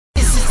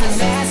the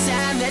last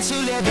time that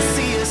you'll ever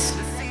see us.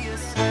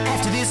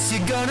 After this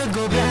you're gonna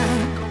go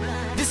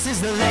blind. This is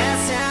the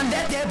last time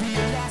that there'll be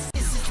a last.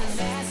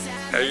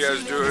 How you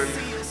guys doing?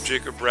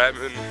 Jacob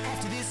Bratman.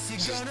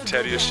 This is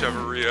Teddy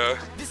Echeverria.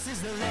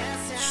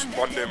 It's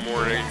Monday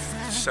morning,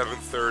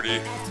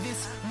 7:30.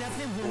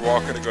 We're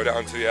walking to go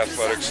down to the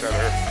athletic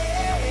center.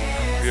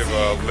 We have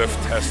a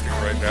lift testing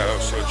right now,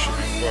 so it should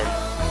be fun.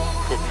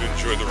 Hope you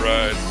enjoy the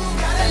ride.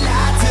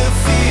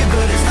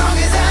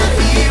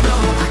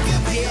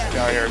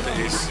 Down here at the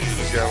AC,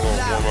 just got a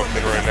little warm up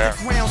in right now.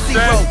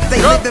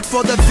 They living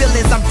for the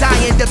villains, I'm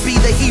dying to be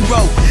the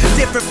hero.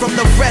 Different from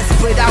the rest,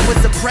 but I was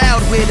a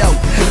proud widow.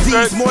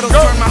 These mortals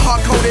turn my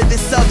heart colder than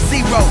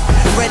Sub-Zero.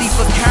 Ready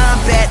for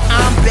combat,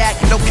 I'm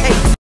back, no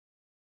cape.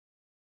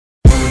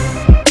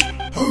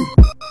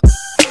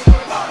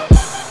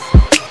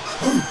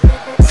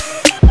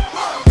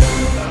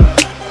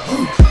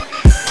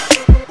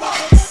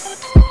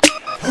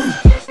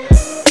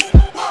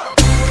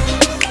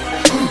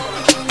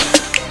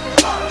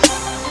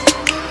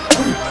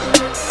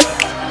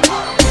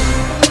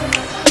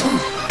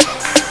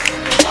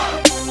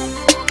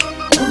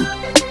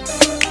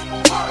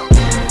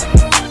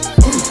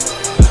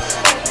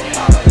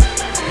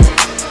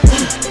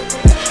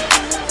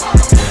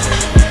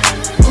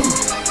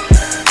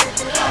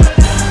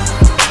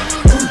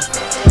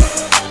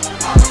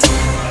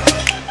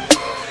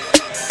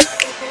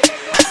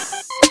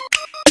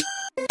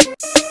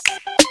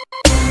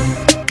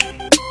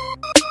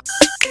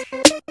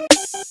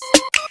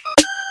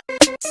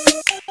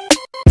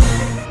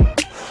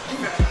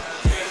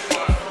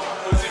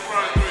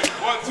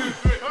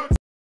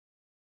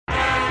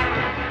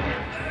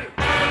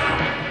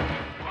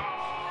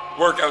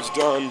 Workout's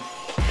done.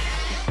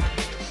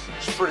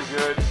 It's pretty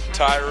good.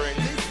 Tiring.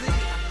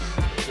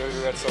 Gonna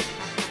go get some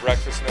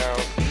breakfast now.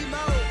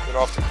 Get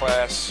off to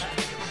class.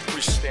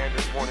 Pretty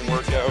standard morning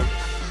workout.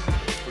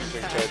 What do you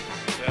think, Ted?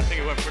 Yeah, I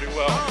think it went pretty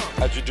well.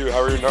 How'd you do?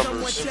 How were your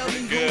numbers?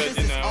 Pretty good,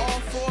 you know.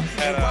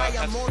 Had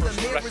some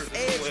personal records in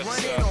the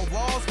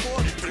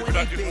pretty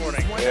productive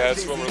morning. Yeah,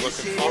 that's what we're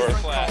looking for.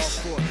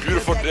 Class.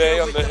 Beautiful day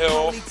on the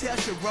hill.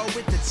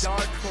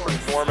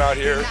 Pretty warm out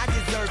here.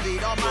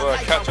 We'll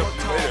catch up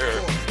with you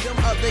later. Them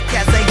other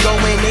cats ain't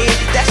going in,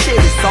 that shit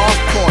is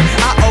softcore.